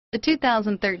The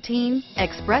 2013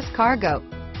 Express Cargo.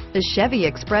 The Chevy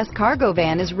Express Cargo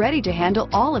van is ready to handle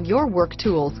all of your work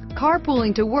tools,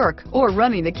 carpooling to work, or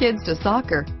running the kids to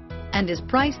soccer, and is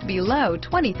priced below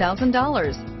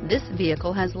 $20,000. This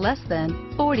vehicle has less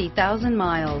than 40,000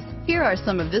 miles. Here are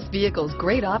some of this vehicle's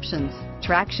great options: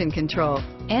 traction control,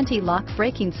 anti-lock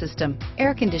braking system,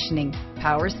 air conditioning,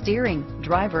 power steering,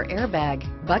 driver airbag,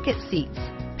 bucket seats,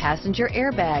 passenger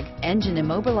airbag, engine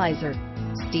immobilizer,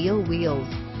 steel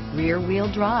wheels, rear wheel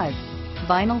drive,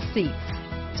 vinyl seats,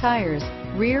 tires,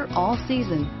 rear all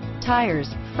season, tires,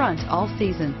 front all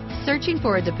season. Searching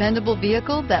for a dependable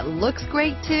vehicle that looks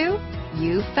great too?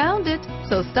 You found it,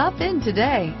 so stop in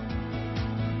today.